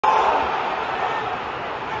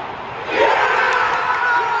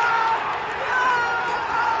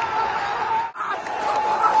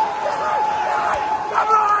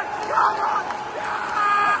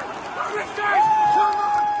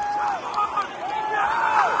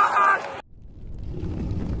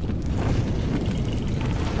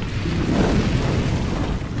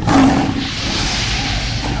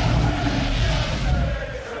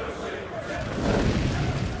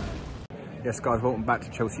Yes guys, welcome back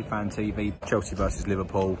to Chelsea Fan TV. Chelsea versus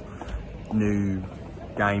Liverpool. New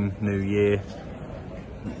game, new year.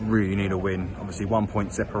 Really need a win. Obviously 1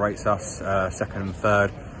 point separates us, second and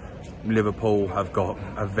third. Liverpool have got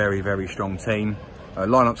a very, very strong team.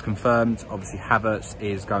 Lineup's confirmed. Obviously Havertz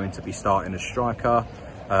is going to be starting as striker,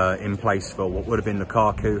 in place for what would have been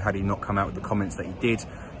Lukaku had he not come out with the comments that he did,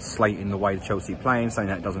 slating the way the Chelsea playing, saying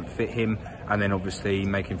that it doesn't fit him, and then obviously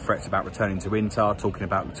making threats about returning to Inter, talking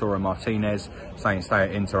about Lautaro Martinez, saying stay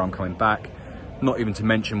at Inter, I'm coming back. Not even to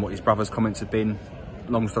mention what his brother's comments have been.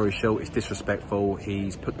 Long story short, it's disrespectful.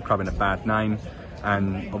 He's put the club in a bad name,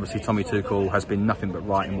 and obviously Tommy Tuchel has been nothing but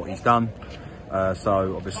right in what he's done.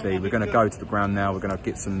 So obviously we're going to go to the ground now. We're going to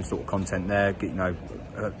get some sort of content there, get, you know,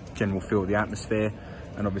 a general feel of the atmosphere.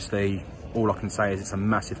 And obviously all I can say is it's a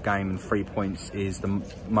massive game, and 3 points is the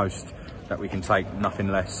most that we can take, nothing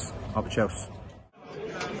less. Up Chelsea.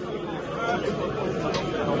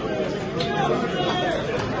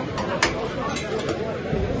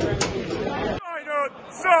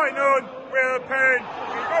 Sign on, we're a pen.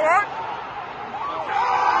 Go on.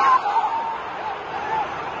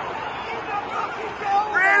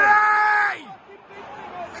 Really?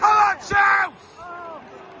 Come on, Chelsea!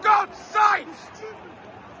 God's sake!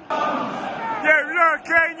 You look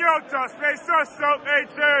in your dust, it's just something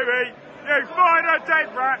to eat. You find a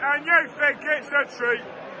dead rat and you think it's a treat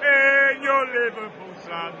in your Liverpool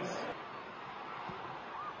sons.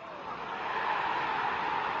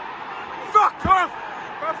 Fuck off!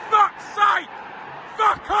 For fuck's sake!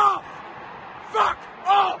 Fuck off! Fuck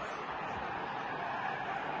off!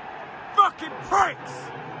 Fucking pricks!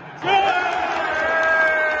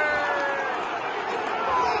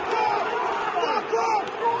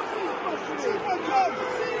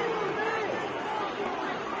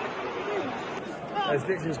 There's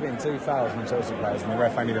literally just been 2 fouls from Chelsea players and the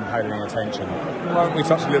ref ain't even paid any attention. Won't we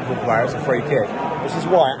touch the Liverpool player? It's a free kick. This is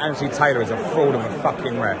why Anthony Taylor is a fraud of a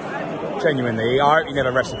fucking ref. Genuinely, I hope he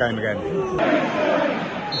never refs the game again.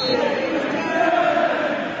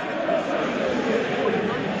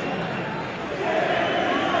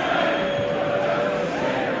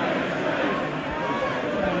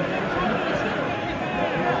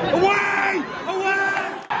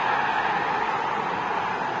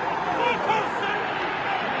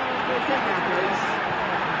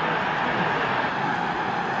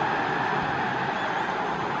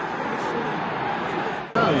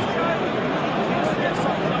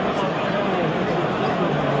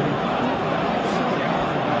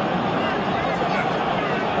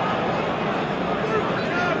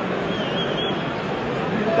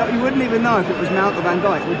 You wouldn't even know if it was Mount or Van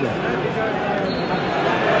Dijk, would you?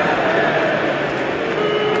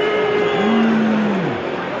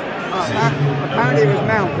 Apparently it was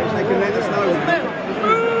Mount, which they can let us know.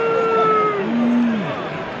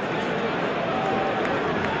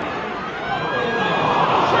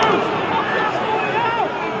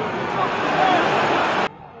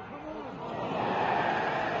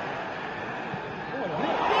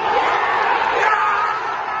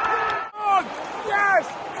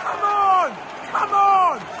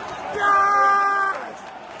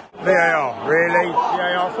 VAR, really?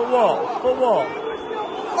 VAR for what? For what?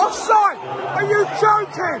 Offside! Are you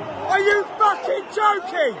joking? Are you fucking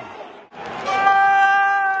joking?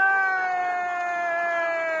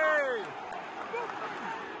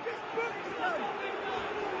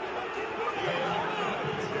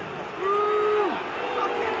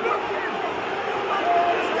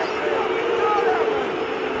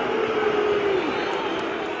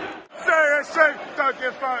 Seriously, don't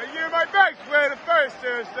give a fuck. You my mates, we're the first,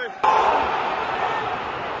 seriously.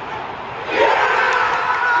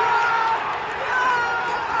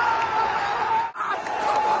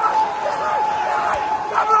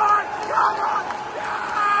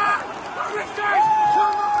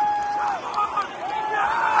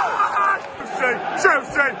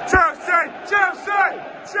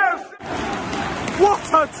 Chelsea! What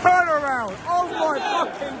a turnaround! Oh my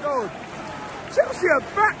fucking god! Chelsea are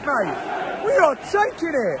back, mate! We are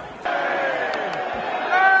taking it!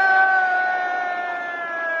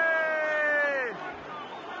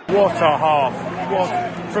 What a half! What,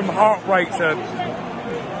 from heart rate to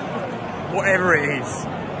whatever it is.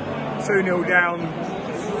 2-0 down.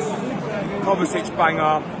 Kovacic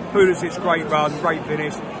banger. Pulisic great run, great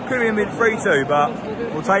finish. Could have been 3-2, but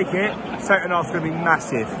we'll take it. Second half's going to be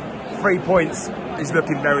massive. 3 points is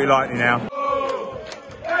looking very likely now.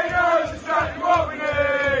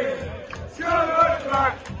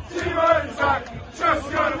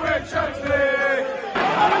 Just gonna win Chelsea!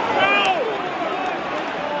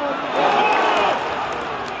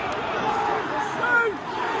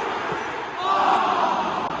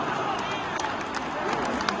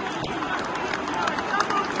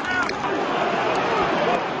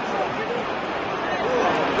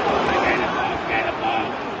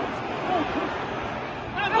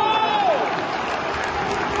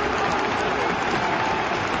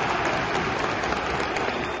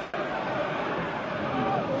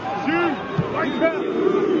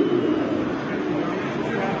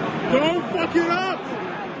 Fuck it up!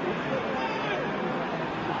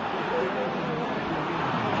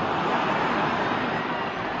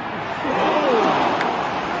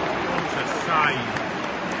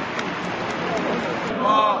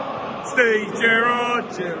 Steve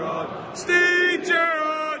Gerrard, Steve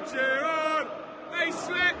Gerrard, they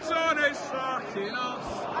slept on us, fucking us.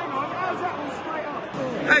 Hang on, how's that one straight up?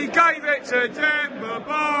 They gave it to Denver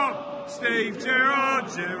Bar, Steve Gerrard,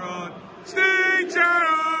 Steve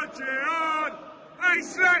Gerrard, they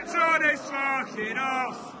slept on us, fucking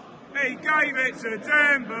us. He gave it to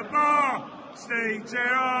Denver Bar, Steve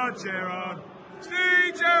Gerrard,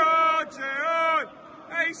 Steve Gerrard,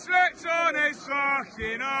 they slept on his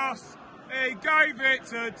fucking ass. He gave it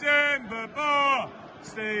to Denver Bar,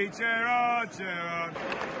 Steve Gerrard.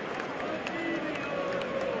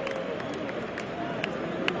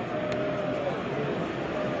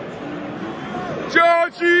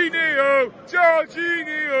 Jorginho!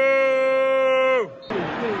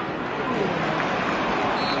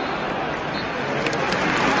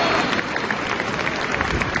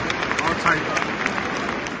 I'll take that.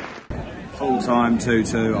 Full time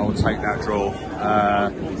 2-2, I will take that draw.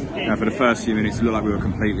 For the first few minutes it looked like we were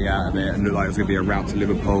completely out of it and looked like it was going to be a rout to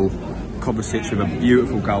Liverpool. Kovacic with a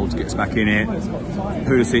beautiful goal to get us back in it.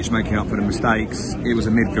 Pulisic making up for the mistakes. It was a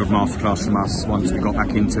midfield masterclass from us once we got back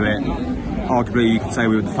into it. Arguably you could say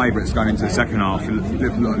we were the favourites going into the second half.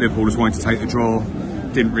 Liverpool just wanted to take the draw,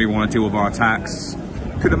 didn't really want to deal with our attacks.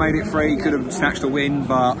 Could have made it 3, could have snatched a win,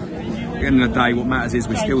 but at the end of the day what matters is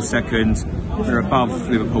we're still second. We're above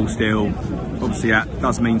Liverpool still. Obviously that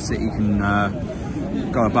does mean City can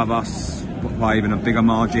go above us by even a bigger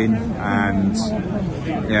margin, and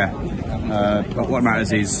yeah, but what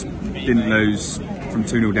matters is didn't lose from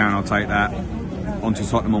 2-0 down. I'll take that. On to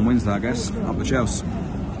Tottenham on Wednesday, I guess, up the Chelsea.